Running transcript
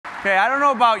Okay, I don't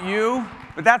know about you,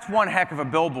 but that's one heck of a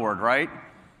billboard, right?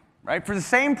 Right? For the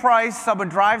same price, someone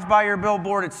drives by your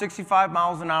billboard at 65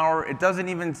 miles an hour, it doesn't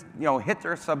even hit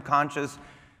their subconscious,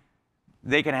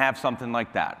 they can have something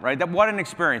like that, right? What an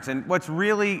experience. And what's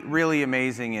really, really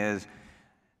amazing is,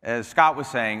 as Scott was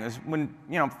saying, is when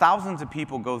thousands of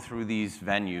people go through these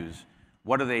venues,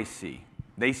 what do they see?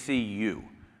 They see you,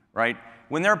 right?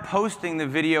 When they're posting the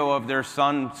video of their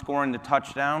son scoring the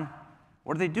touchdown,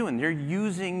 what are they doing? They're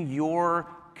using your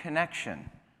connection,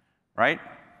 right?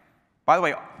 By the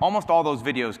way, almost all those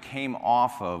videos came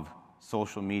off of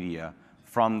social media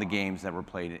from the games that were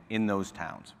played in those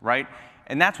towns, right?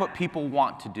 And that's what people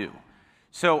want to do.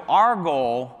 So our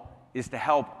goal is to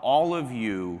help all of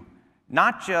you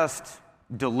not just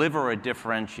deliver a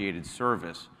differentiated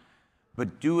service,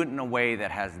 but do it in a way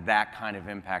that has that kind of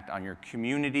impact on your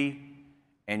community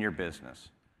and your business.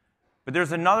 But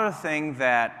there's another thing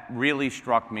that really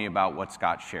struck me about what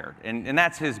Scott shared, and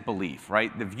that's his belief,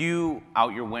 right? The view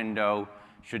out your window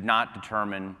should not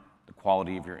determine the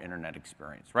quality of your internet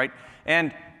experience, right?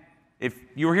 And if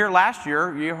you were here last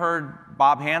year, you heard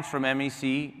Bob Hance from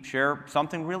MEC share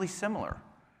something really similar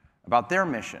about their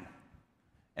mission.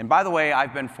 And by the way,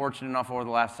 I've been fortunate enough over the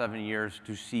last 7 years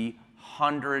to see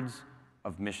hundreds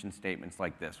of mission statements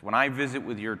like this. When I visit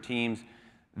with your teams,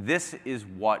 this is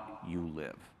what you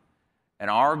live. And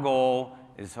our goal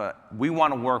is we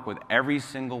want to work with every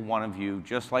single one of you,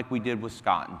 just like we did with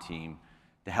Scott and team,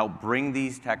 to help bring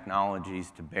these technologies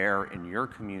to bear in your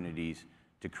communities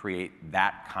to create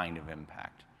that kind of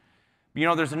impact.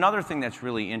 There's another thing that's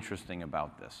really interesting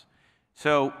about this.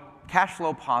 So cash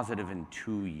flow positive in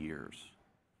 2 years.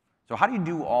 So how do you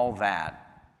do all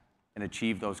that and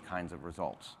achieve those kinds of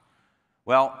results?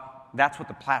 Well, that's what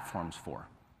the platform's for.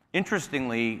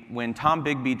 Interestingly, when Tom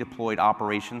Bigby deployed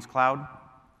Operations Cloud,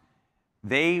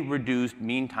 they reduced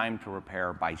mean time to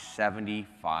repair by 75%,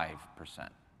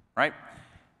 right?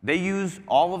 They use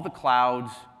all of the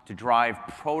clouds to drive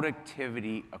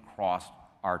productivity across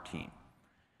our team.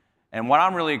 And what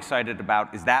I'm really excited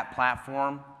about is that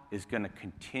platform is going to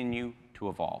continue to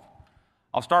evolve.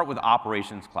 I'll start with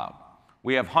Operations Cloud.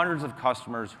 We have hundreds of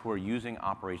customers who are using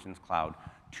Operations Cloud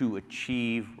to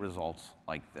achieve results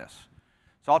like this.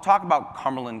 So I'll talk about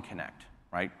Cumberland Connect,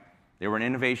 right? They were an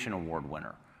Innovation Award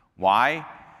winner. Why?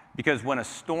 Because when a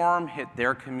storm hit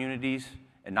their communities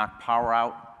and knocked power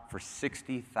out for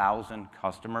 60,000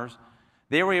 customers,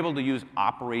 they were able to use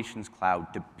Operations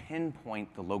Cloud to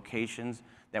pinpoint the locations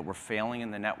that were failing in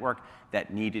the network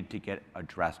that needed to get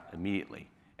addressed immediately,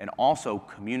 and also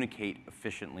communicate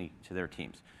efficiently to their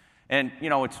teams. And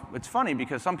it's funny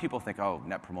because some people think, oh,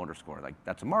 Net Promoter Score, like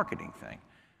that's a marketing thing.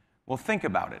 Well, think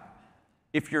about it.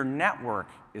 If your network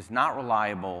is not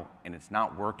reliable and it's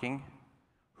not working,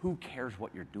 who cares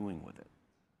what you're doing with it,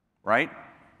 right?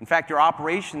 In fact, your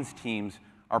operations teams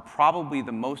are probably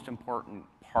the most important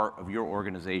part of your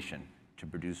organization to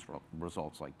produce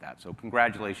results like that. So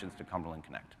congratulations to Cumberland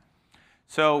Connect.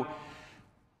 So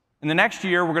in the next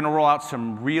year, we're going to roll out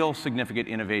some real significant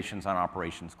innovations on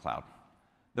Operations Cloud.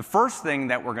 The first thing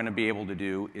that we're going to be able to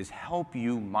do is help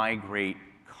you migrate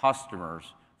customers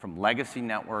from legacy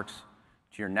networks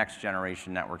to your next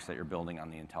generation networks that you're building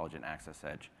on the Intelligent Access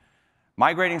Edge.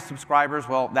 Migrating subscribers,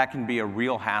 well, that can be a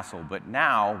real hassle, but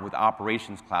now with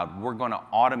Operations Cloud, we're going to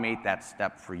automate that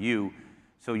step for you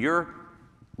so your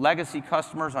legacy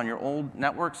customers on your old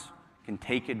networks can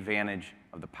take advantage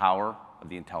of the power of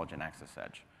the Intelligent Access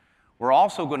Edge. We're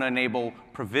also going to enable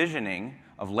provisioning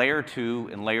of Layer 2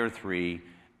 and Layer 3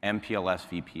 MPLS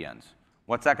VPNs.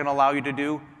 What's that going to allow you to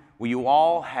do? Well, you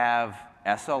all have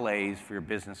SLAs for your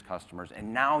business customers,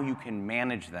 and now you can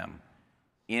manage them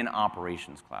in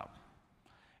Operations Cloud.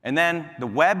 And then the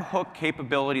webhook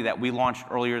capability that we launched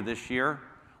earlier this year,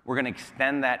 we're going to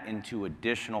extend that into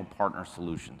additional partner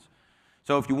solutions.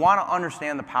 So if you want to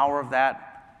understand the power of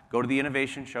that, go to the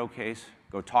Innovation Showcase,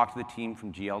 go talk to the team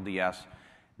from GLDS.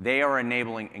 They are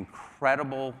enabling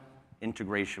incredible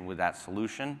integration with that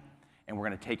solution, and we're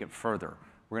going to take it further.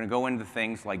 We're going to go into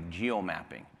things like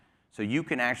geomapping. So you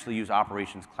can actually use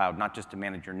Operations Cloud not just to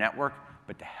manage your network,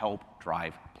 but to help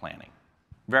drive planning.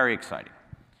 Very exciting.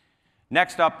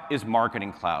 Next up is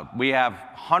Marketing Cloud. We have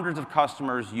hundreds of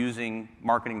customers using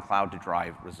Marketing Cloud to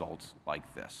drive results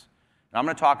like this. And I'm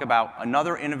going to talk about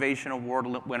another Innovation Award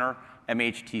winner,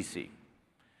 MHTC.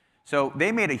 So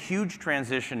they made a huge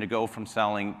transition to go from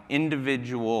selling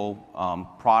individual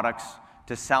products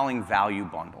to selling value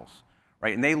bundles,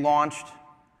 right? And they launched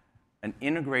an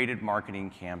integrated marketing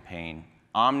campaign,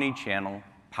 omni-channel,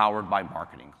 powered by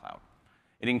Marketing Cloud.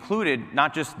 It included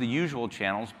not just the usual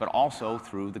channels, but also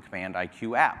through the Command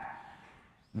IQ app.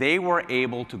 They were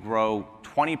able to grow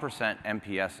 20%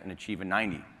 NPS and achieve a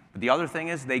 90. But the other thing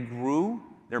is they grew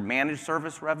their managed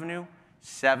service revenue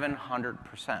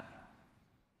 700%.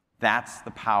 That's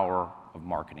the power of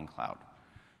Marketing Cloud.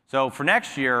 So for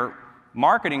next year,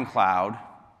 Marketing Cloud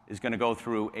is going to go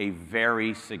through a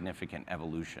very significant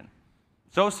evolution.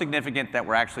 So significant that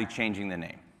we're actually changing the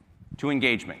name to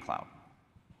Engagement Cloud.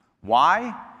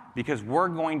 Why? Because we're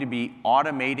going to be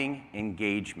automating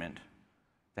engagement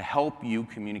to help you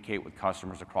communicate with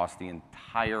customers across the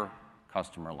entire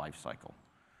customer lifecycle.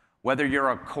 Whether you're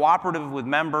a cooperative with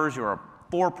members, you're a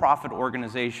for-profit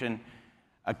organization,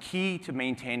 a key to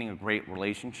maintaining a great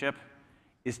relationship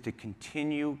is to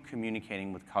continue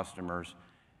communicating with customers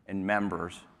and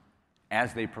members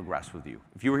as they progress with you.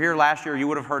 If you were here last year, you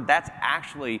would have heard that's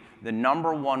actually the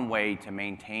 #1 way to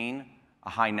maintain a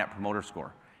high Net Promoter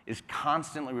Score, is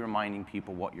constantly reminding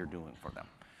people what you're doing for them.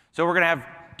 So we're going to have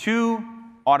 2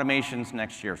 automations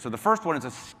next year. So the first one is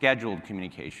a scheduled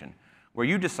communication, where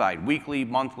you decide weekly,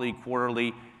 monthly,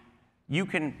 quarterly. You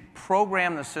can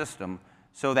program the system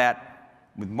so that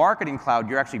with Marketing Cloud,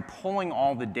 you're actually pulling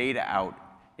all the data out,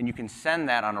 and you can send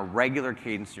that on a regular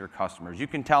cadence to your customers. You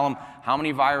can tell them how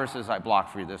many viruses I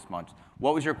blocked for you this month,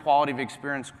 what was your quality of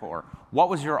experience score, what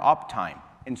was your uptime,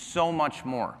 and so much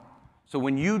more. So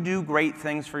when you do great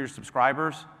things for your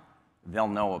subscribers, they'll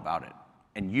know about it,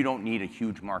 and you don't need a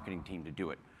huge marketing team to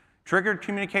do it. Triggered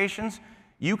communications,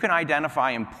 you can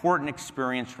identify important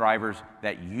experience drivers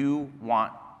that you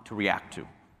want to react to,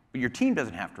 but your team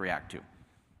doesn't have to react to.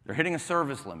 They're hitting a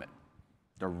service limit.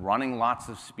 They're running lots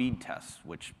of speed tests,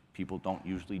 which people don't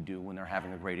usually do when they're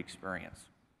having a great experience.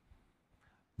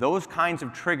 Those kinds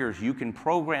of triggers, you can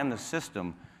program the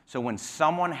system so when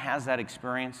someone has that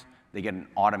experience, they get an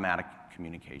automatic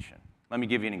communication. Let me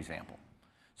give you an example.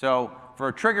 So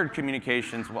for triggered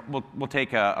communications, we'll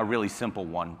take a really simple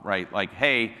one, right? Like,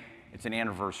 hey, it's an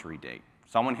anniversary date.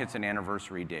 Someone hits an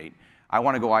anniversary date. I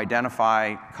want to go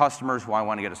identify customers who I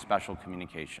want to get a special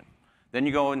communication. Then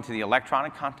you go into the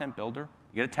electronic content builder,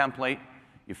 you get a template,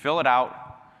 you fill it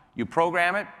out, you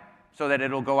program it so that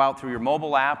it'll go out through your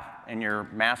mobile app and your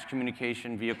mass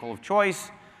communication vehicle of choice,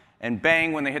 and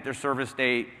bang, when they hit their service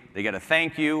date, they get a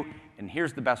thank you, and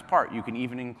here's the best part, you can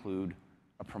even include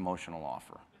a promotional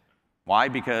offer. Why?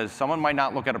 Because someone might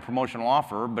not look at a promotional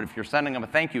offer, but if you're sending them a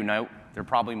thank you note, they're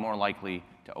probably more likely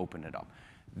to open it up.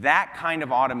 That kind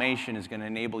of automation is going to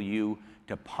enable you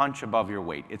to punch above your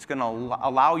weight. It's going to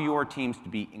allow your teams to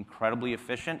be incredibly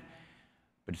efficient,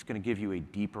 but it's going to give you a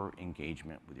deeper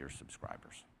engagement with your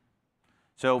subscribers.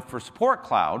 So for Support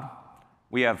Cloud,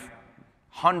 we have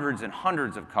hundreds and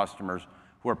hundreds of customers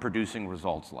who are producing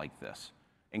results like this.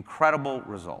 Incredible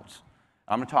results.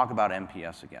 I'm going to talk about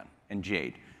NPS again, and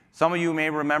Jade. Some of you may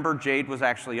remember Jade was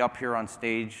actually up here on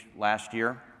stage last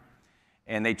year,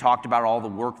 and they talked about all the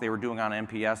work they were doing on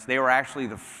NPS. They were actually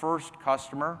the first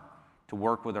customer to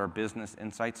work with our Business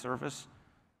Insight service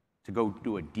to go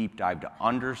do a deep dive to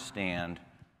understand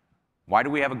why do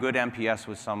we have a good NPS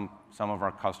with some of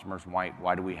our customers, and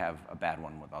why do we have a bad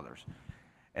one with others.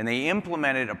 And they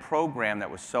implemented a program that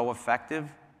was so effective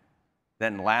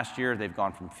that last year they've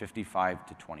gone from 55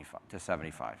 to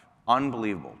 75.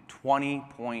 Unbelievable,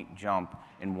 20-point jump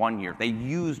in 1 year. They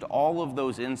used all of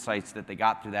those insights that they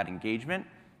got through that engagement,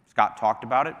 Scott talked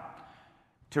about it,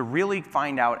 to really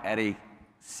find out at a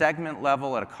segment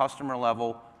level, at a customer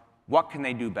level, what can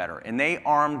they do better? And they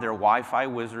armed their Wi-Fi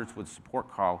wizards with Support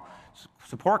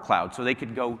Cloud so they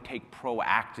could go take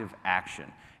proactive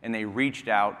action. And they reached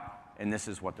out, and this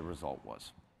is what the result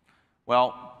was.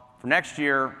 Well, for next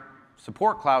year,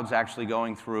 Support Cloud's actually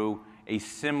going through a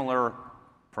similar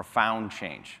profound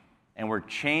change. And we're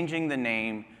changing the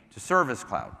name to Service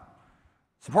Cloud.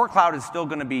 Support Cloud is still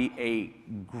going to be a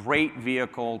great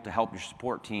vehicle to help your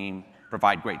support team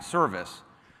provide great service,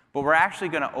 but we're actually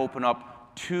going to open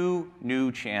up 2 new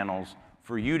channels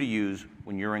for you to use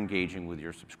when you're engaging with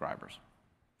your subscribers.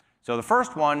 So the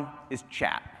first one is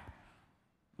chat.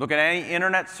 Look at any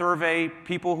internet survey,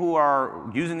 people who are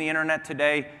using the internet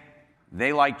today,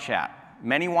 they like chat.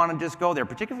 Many want to just go there,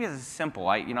 particularly if it's simple.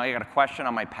 I got a question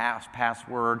on my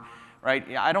password,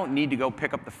 right? I don't need to go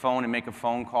pick up the phone and make a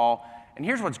phone call. And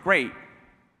here's what's great.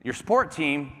 Your support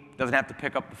team doesn't have to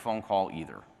pick up the phone call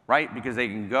either, right? Because they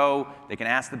can go, they can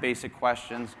ask the basic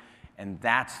questions, and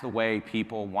that's the way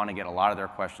people want to get a lot of their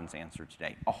questions answered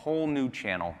today. A whole new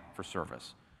channel for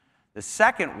service. The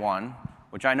second one,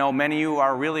 which I know many of you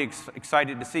are really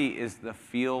excited to see, is the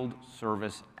Field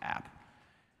Service app.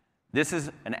 This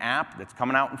is an app that's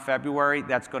coming out in February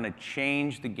that's going to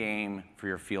change the game for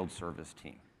your field service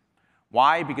team.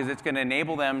 Why? Because it's going to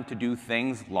enable them to do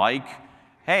things like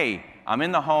Hey, I'm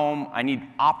in the home. I need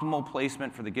optimal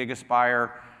placement for the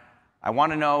GigaSpire. I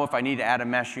want to know if I need to add a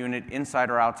mesh unit inside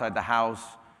or outside the house.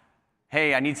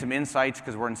 Hey, I need some insights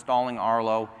because we're installing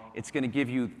Arlo. It's going to give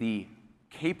you the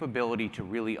capability to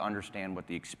really understand what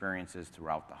the experience is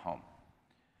throughout the home.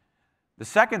 The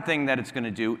second thing that it's going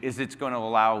to do is it's going to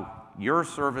allow your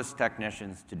service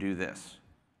technicians to do this.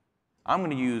 I'm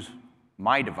going to use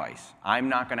my device. I'm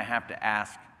not going to have to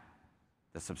ask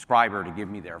the subscriber to give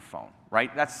me their phone,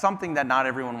 right? That's something that not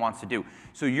everyone wants to do.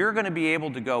 So you're going to be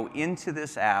able to go into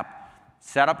this app,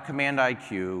 set up Command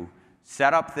IQ,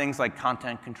 set up things like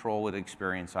content control with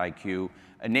Experience IQ,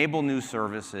 enable new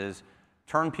services,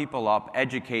 turn people up,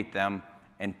 educate them,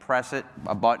 and press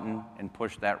a button and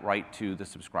push that right to the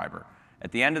subscriber.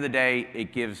 At the end of the day,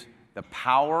 it gives the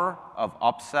power of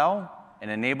upsell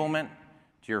and enablement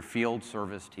to your field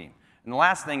service team. And the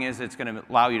last thing is it's going to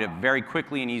allow you to very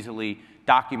quickly and easily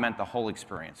document the whole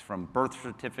experience, from birth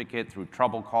certificate through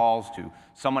trouble calls to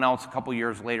someone else a couple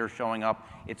years later showing up.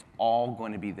 It's all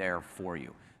going to be there for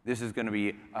you. This is going to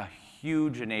be a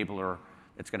huge enabler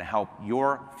that's going to help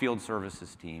your field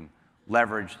services team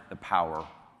leverage the power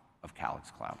of Calix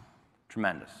Cloud.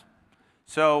 Tremendous.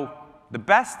 So the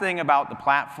best thing about the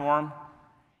platform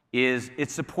is it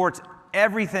supports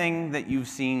everything that you've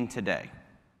seen today.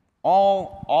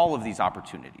 All of these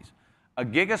opportunities. A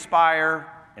GigaSpire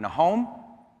in a home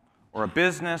or a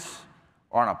business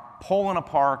or on a pole in a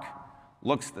park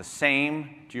looks the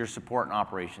same to your support and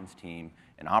operations team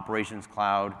in Operations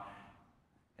Cloud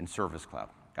and Service Cloud.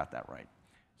 Got that right.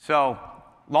 So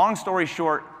long story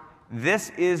short, this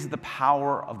is the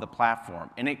power of the platform,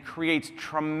 and it creates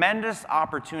tremendous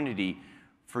opportunity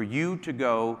for you to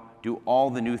go do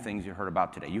all the new things you heard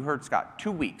about today. You heard Scott,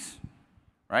 2 weeks,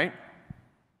 right?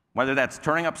 Whether that's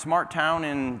turning up Smart Town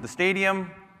in the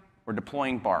stadium or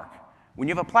deploying Bark. When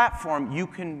you have a platform, you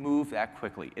can move that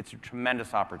quickly. It's a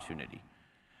tremendous opportunity.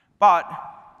 But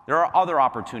there are other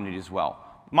opportunities as well.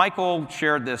 Michael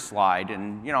shared this slide,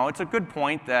 and it's a good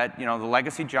point that the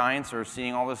legacy giants are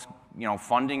seeing all this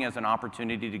funding as an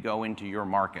opportunity to go into your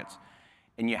markets.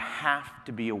 And you have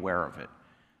to be aware of it.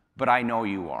 But I know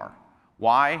you are.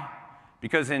 Why?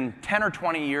 Because in 10 or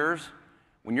 20 years,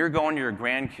 when you're going to your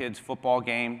grandkids' football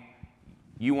game,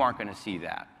 you aren't going to see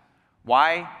that.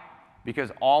 Why?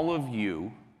 Because all of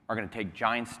you are going to take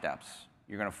giant steps.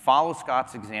 You're going to follow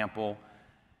Scott's example,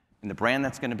 and the brand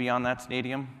that's going to be on that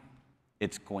stadium,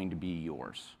 it's going to be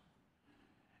yours.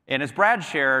 And as Brad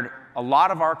shared, a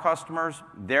lot of our customers,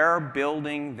 they're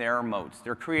building their moats.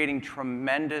 They're creating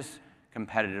tremendous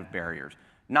competitive barriers,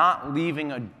 not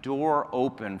leaving a door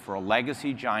open for a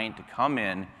legacy giant to come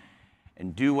in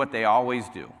and do what they always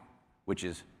do, which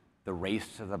is the race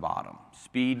to the bottom.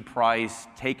 Speed, price,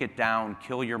 take it down,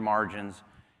 kill your margins.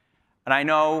 And I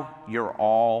know you're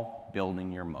all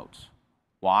building your moats.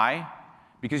 Why?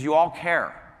 Because you all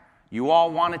care. You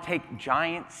all want to take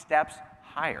giant steps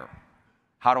higher.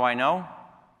 How do I know?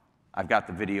 I've got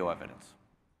the video evidence.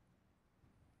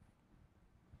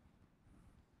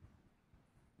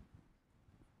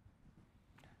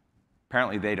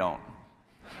 Apparently they don't.